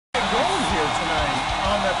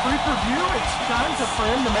on the pay-per-view, it's time for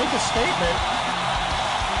him to make a statement.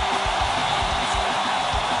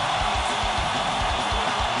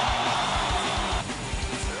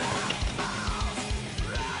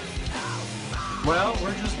 Well,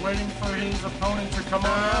 we're just waiting for his opponent to come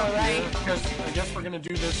on out here, because I guess we're going to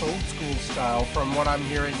do this old school style from what I'm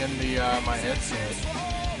hearing in the my headset.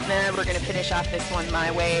 Then we're going to finish off this one my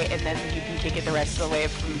way, and then you can kick it the rest of the way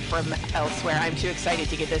from elsewhere. I'm too excited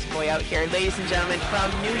to get this boy out here. Ladies and gentlemen, from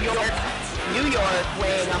New York,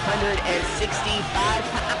 weighing 165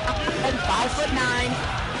 pounds, 5'9",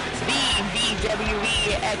 the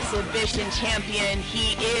WWE Exhibition Champion.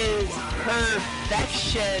 He is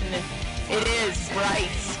perfection. It is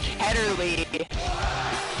Bryce Ketterley.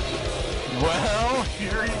 Well,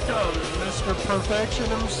 here he comes, Mr. Perfection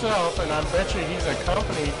himself, and I bet you he's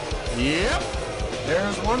accompanied. Yep,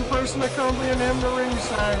 there's one person accompanying him to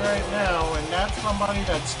ringside right now, and that's somebody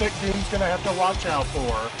that Stick Doune's going to have to watch out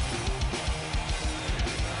for.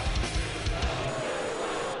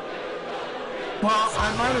 Well,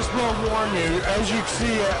 I might as well warn you, as you can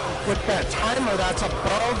see with that timer that's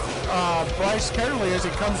above Bryce Ketterley as he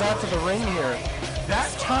comes out to the ring here, that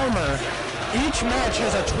timer, each match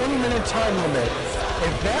has a 20-minute time limit.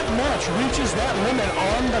 If that match reaches that limit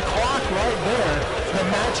on the clock right there, the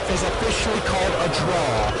match is officially called a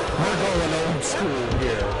draw. We're going old school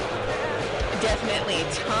here. Definitely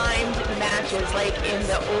timed matches like in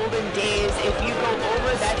the olden days. If you go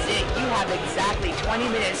over, that's it. You have exactly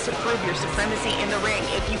 20 minutes to prove your supremacy in the ring.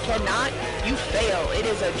 If you cannot, you fail. It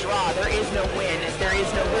is a draw. There is no win. There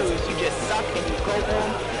is no lose. You just suck and you go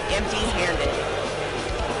home empty-handed.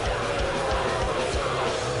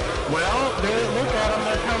 Well, look at them.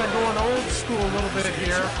 They're kind of going old school a little bit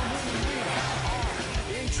here.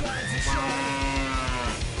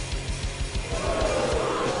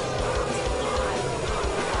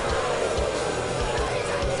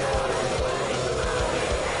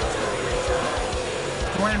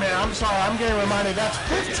 Wait a minute, I'm sorry, I'm getting reminded that's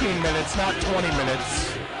 15 minutes, not 20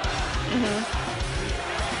 minutes.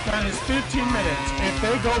 That is 15 minutes. If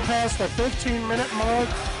they go past the 15-minute mark,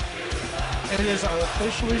 it is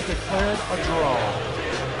officially declared a draw.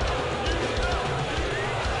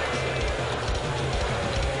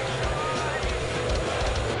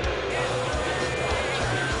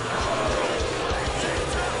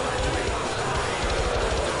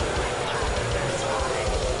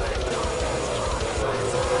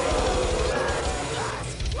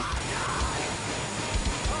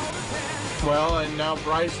 Well, and now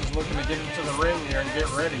Bryce is looking to get into the ring here and get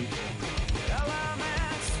ready.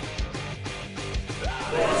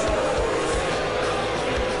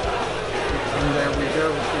 And there we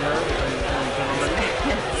go here, ladies and gentlemen.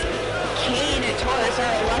 Kane Torres,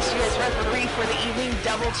 our illustrious referee for the evening,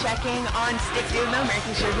 double-checking on Stick Doune,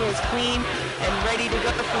 making sure he is clean and ready to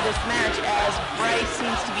go for this match as Bryce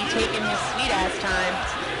seems to be taking his sweet-ass time.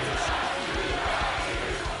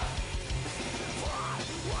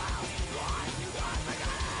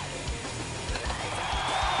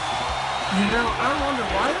 You know, I wonder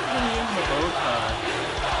why isn't he in the bow tie?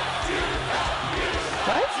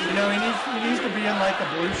 What? You know, he needs to be in like the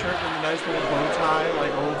blue shirt with a nice little bow tie,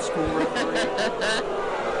 like old school referee.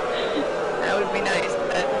 That would be nice,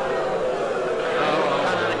 but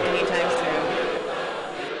not anytime soon.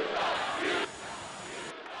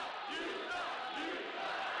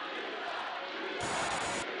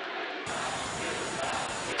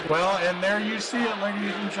 Well, and there you see it,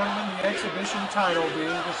 ladies and gentlemen, the exhibition title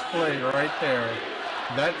being displayed right there.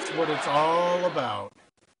 That's what it's all about.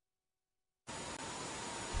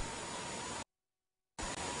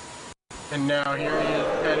 And now here he is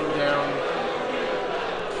patting down.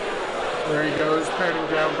 There he goes, patting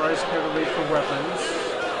down Bryce Ketterley for weapons.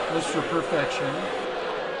 Mr. Perfection.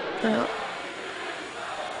 Yeah.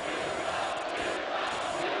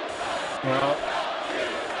 Well,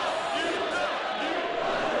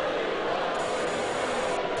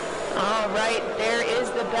 all right, there is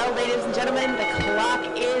the bell, ladies and gentlemen. The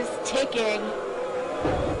clock is ticking.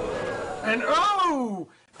 and oh!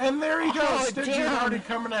 And there he goes, Stitch is damn. already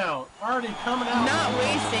coming out. Not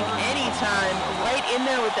Wasting any time. Right in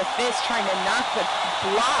there with the fist, trying to knock the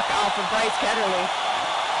block off of Bryce Ketterley.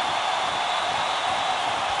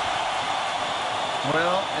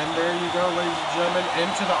 Well, and there you go, ladies and gentlemen,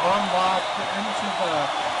 into the armbar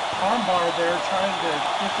there, trying to get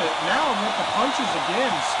it. Now with the punches again,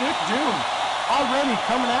 Stick Doune already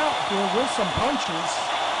coming out here with some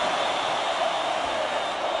punches.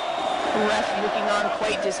 Ref looking on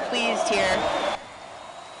quite displeased here.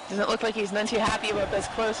 Doesn't look like he's none too happy about this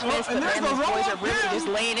close fist, but man, these boys are really just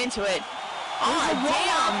laying into it. Aw,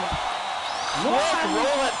 damn! Quick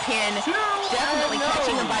roll-up pin then definitely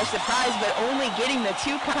catching him by surprise, but only getting the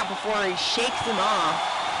 2 count before he shakes him off.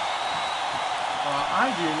 I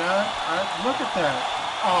do not. Look at that.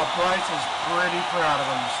 Oh, Bryce is pretty proud of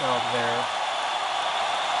himself there.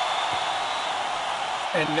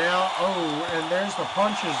 And now, and there's the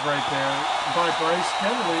punches right there by Bryce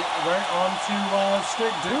Ketterley right onto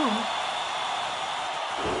Stick Doune.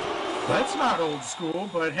 That's not old school,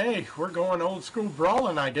 but hey, we're going old school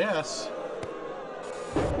brawling, I guess.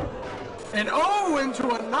 And into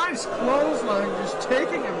a nice clothesline, just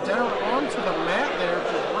taking him down onto the mat there,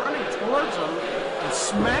 just running towards him and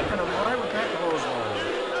smacking him right with that clothesline.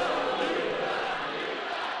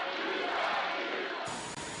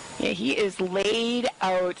 Yeah, he is laid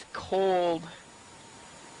out cold.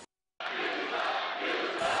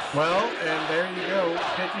 Well, and there you go,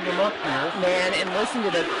 picking him up here. Man, and listen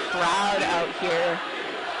to the crowd out here.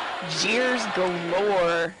 Jeers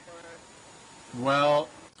galore. Well,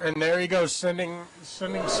 and there you go, sending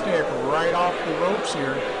Stick right off the ropes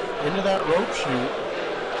here into that rope shoot.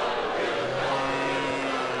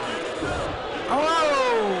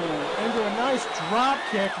 Into a nice drop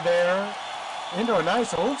kick there. Into a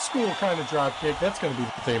nice old school kind of drop kick. That's going to be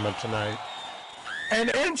the theme of tonight. And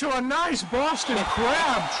into a nice Boston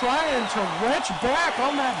Crab, trying to wrench back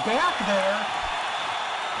on that back there.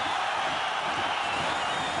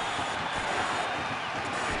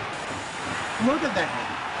 Look at that.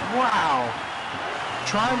 Wow.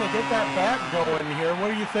 Trying to get that back going here.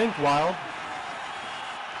 What do you think, Wild?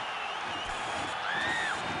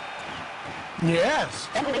 Yes.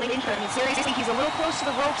 Seriously, he's a little close to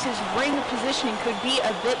the ropes. His ring positioning could be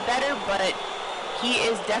a bit better, but he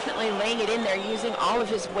is definitely laying it in there, using all of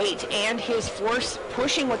his weight and his force,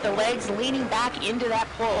 pushing with the legs, leaning back into that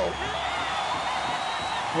pull.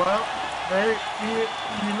 Well, there,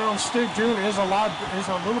 you know, Stick Doune is a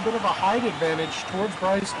little bit of a height advantage towards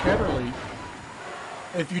Bryce Ketterley.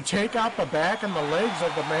 If you take out the back and the legs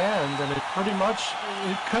of the man, then it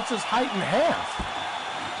cuts his height in half.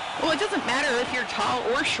 Well, it doesn't matter if you're tall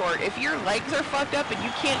or short. If your legs are fucked up and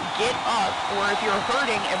you can't get up, or if you're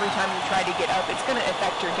hurting every time you try to get up, it's going to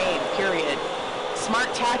affect your game, period.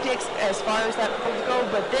 Smart tactics as far as that go,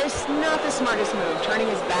 but this, not the smartest move. Turning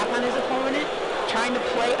his back on his opponent, trying to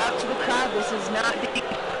play up to the crowd. This is not the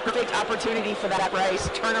perfect opportunity for that,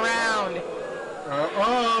 Bryce. Turn around.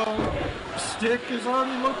 Stick is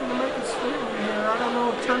already looking to make a statement here. I don't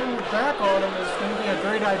know if turning your back on him is going to be a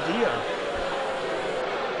great idea.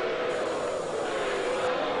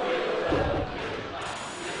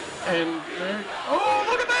 And there,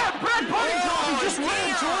 look at that! Brad Bunny He just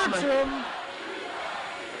ran towards him.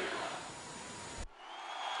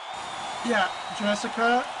 Yeah,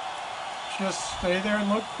 Jessica, just stay there and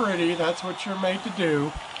look pretty. That's what you're made to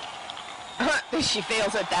do. She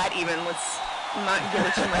fails at that even. Let's not give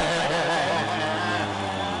her too much.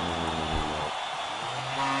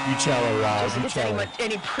 You tell her, Rob. Just You gets tell her.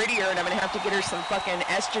 any prettier, and I'm going to have to get her some fucking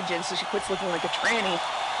estrogen so she quits looking like a tranny.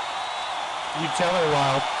 You tell her,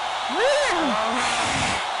 Wild.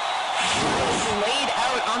 Laid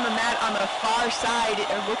out on the mat on the far side,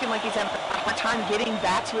 looking like he's having a hard time getting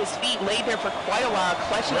back to his feet. Laid there for quite a while,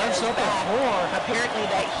 clutching at his back. Apparently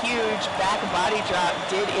that huge back body drop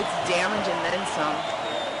did its damage and then some.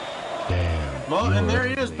 Damn. Well, and there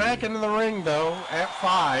he is back into the ring, though, at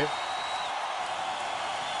 5.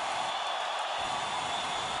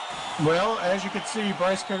 Well, as you can see,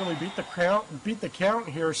 Bryce Ketterley beat the count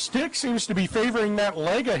here. Stick seems to be favoring that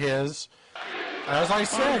leg of his. As I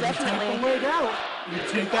said, you take the leg out. You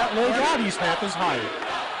take that leg out, he's half his height.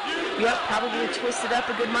 Yep, probably twisted up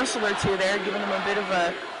a good muscle or two there, giving him a bit of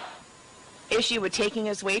a issue with taking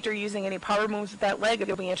his weight or using any power moves with that leg.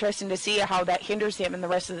 It'll be interesting to see how that hinders him in the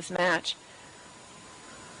rest of this match.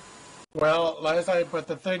 Well, but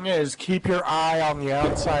the thing is, keep your eye on the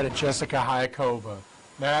outside of Jessica Hayakova.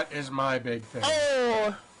 That is my big thing.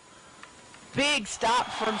 Oh! Big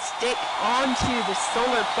stop from Stick onto the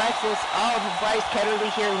solar plexus of Bryce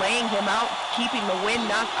Ketterley here, laying him out, keeping the wind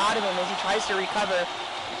knocked out of him as he tries to recover.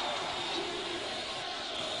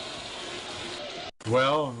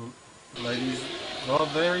 Well,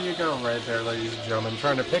 there you go right there, ladies and gentlemen.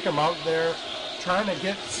 Trying to pick him out there, trying to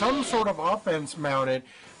get some sort of offense mounted,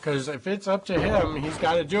 because if it's up to him, he's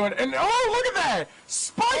got to do it. And, look at that!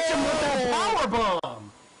 Spiked him with that power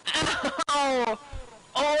bomb! Ow!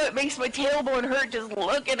 Oh, it makes my tailbone hurt just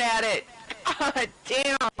looking at it. God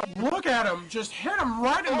damn. Look at him. Just hit him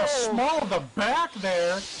right in the small of the back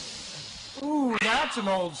there. Ooh, that's an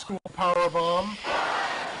old school power bomb.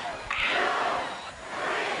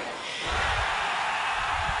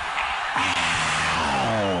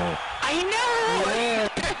 I know. Yeah.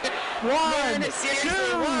 One, seriously,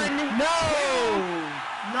 1,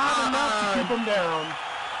 him down.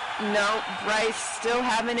 No, Bryce still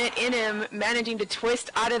having it in him, managing to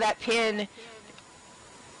twist out of that pin.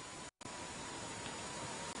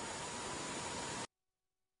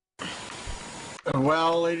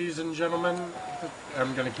 Well, ladies and gentlemen,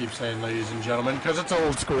 I'm going to keep saying ladies and gentlemen because it's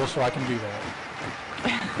old school, so I can do that.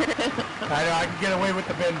 I know I can get away with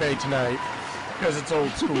the Benbei tonight because it's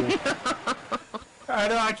old school. I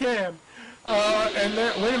know I can. And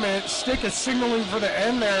there, wait a minute, Stick is signaling for the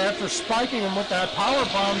end there after spiking him with that power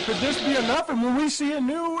bomb. Could this be enough? And will we see a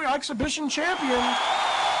new exhibition champion?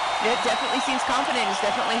 It definitely seems confident. He's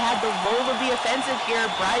definitely had the role of the offensive here.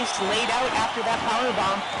 Bryce laid out after that power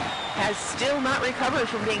bomb. Has still not recovered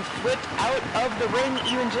from being flipped out of the ring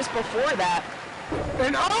even just before that.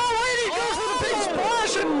 And wait, he goes for the big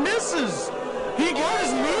splash and misses. He got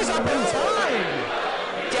his knees up in time.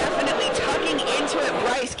 Definitely tucking into it.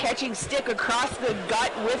 Bryce catching Stick across the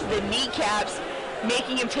gut with the kneecaps,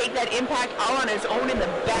 making him take that impact all on his own in the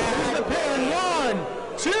back. Here's the pin. 1,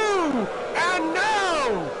 2, and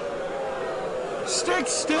no! Stick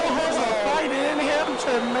still has a fight in him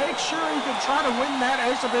to make sure he can try to win that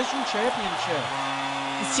exhibition championship.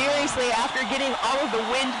 Seriously, after getting all of the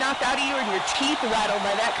wind knocked out of you and your teeth rattled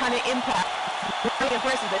by that kind of impact, really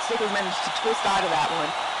impressive that Stick has managed to twist out of that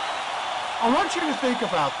one. I want you to think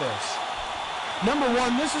about this. Number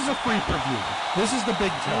 1, this is a free preview. This is the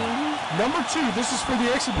big time. Number 2, this is for the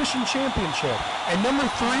exhibition championship. And number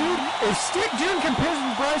 3, if Stick Doune can pin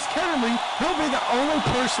Bryce Ketterley, he'll be the only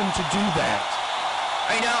person to do that.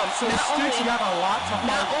 I know. So Stick's got a lot to fight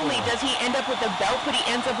Not only for. does he end up with the belt, but he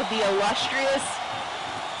ends up with the illustrious,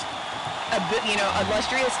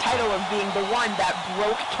 illustrious title of being the one that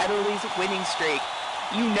broke Ketterley's winning streak.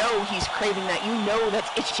 You know he's craving that. You know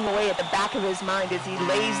that's itching away at the back of his mind as he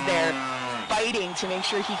lays there fighting to make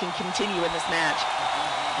sure he can continue in this match.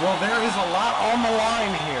 Well, there is a lot on the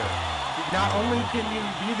line here. Not only can you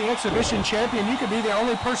be the exhibition champion, you can be the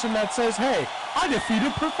only person that says, hey, I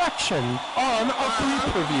defeated perfection on a free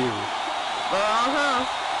preview.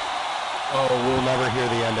 Oh, we'll never hear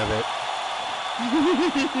the end of it.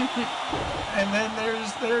 And then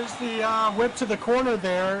there's the whip to the corner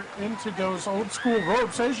there into those old school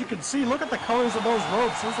ropes. As you can see, look at the colors of those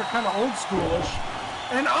ropes. Those are kind of old schoolish.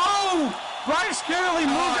 And Bryce Ketterley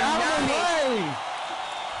moved out of the way.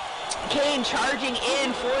 Kane charging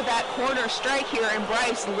in for that corner strike here, and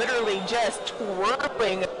Bryce literally just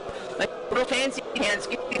twirling like little fancy pants,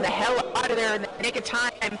 getting the hell out of there in the nick of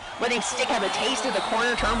time, letting Stick have a taste of the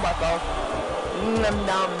corner turnbuckle. Nom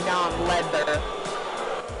nom nom leather.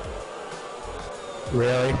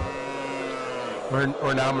 Really?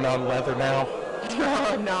 We're nomming on leather now?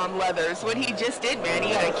 Oh, nom leathers. What he just did, man.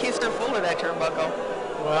 He got a kiss her full of that turnbuckle.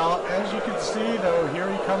 Well, as you can see, though, here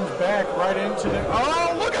he comes back right into the...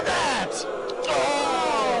 Oh, look at that!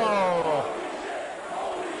 Oh!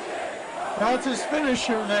 That's his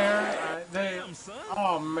finisher there.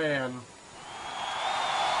 Oh, man.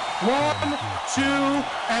 1, 2,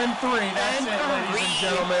 and 3. That's it, ladies and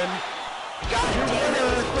gentlemen. God damn, that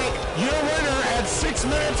was quick. Your winner at 6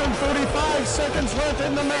 minutes and 45 seconds left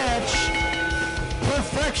in the match.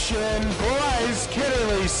 Perfection, Bryce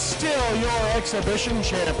Ketterley, still your exhibition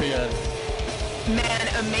champion. Man,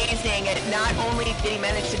 amazing. Not only did he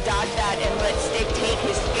manage to dodge that and let Stick take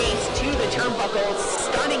his face to the turnbuckle,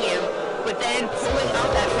 stunning him, but then pulling out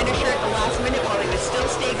that finisher at the last minute while he was still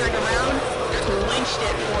staggering around, clinched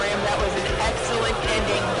it for him. That was an excellent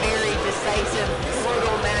ending, very decisive,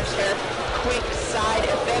 brutal match there. Quick side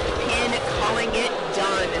effect pin, calling it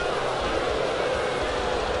done.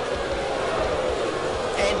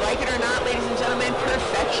 And like it or not, ladies and gentlemen,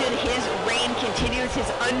 perfection. His reign continues, his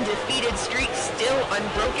undefeated streak still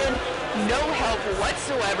unbroken. No help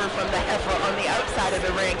whatsoever from the heifer on the outside of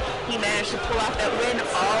the ring. He managed to pull off that win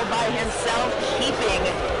all by himself, keeping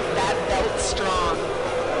that belt strong.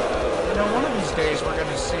 You know, one of these days we're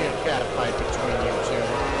going to see a cat fight between you two.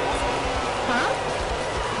 Huh?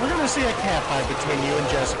 We're going to see a cat fight between you and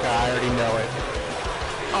Jessica. I already know it.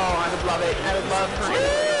 Oh, I would love it. I would love for him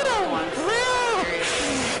to do once.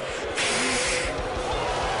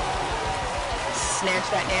 Snatch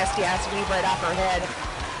that nasty ass weave right off her head.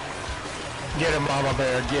 Get her, Mama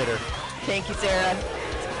Bear, get her. Thank you, Sarah.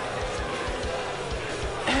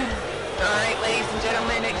 All right, ladies and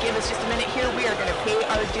gentlemen, give us just a minute here. We are going to pay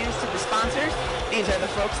our dues to the sponsors. These are the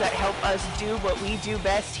folks that help us do what we do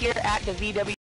best here at the VW.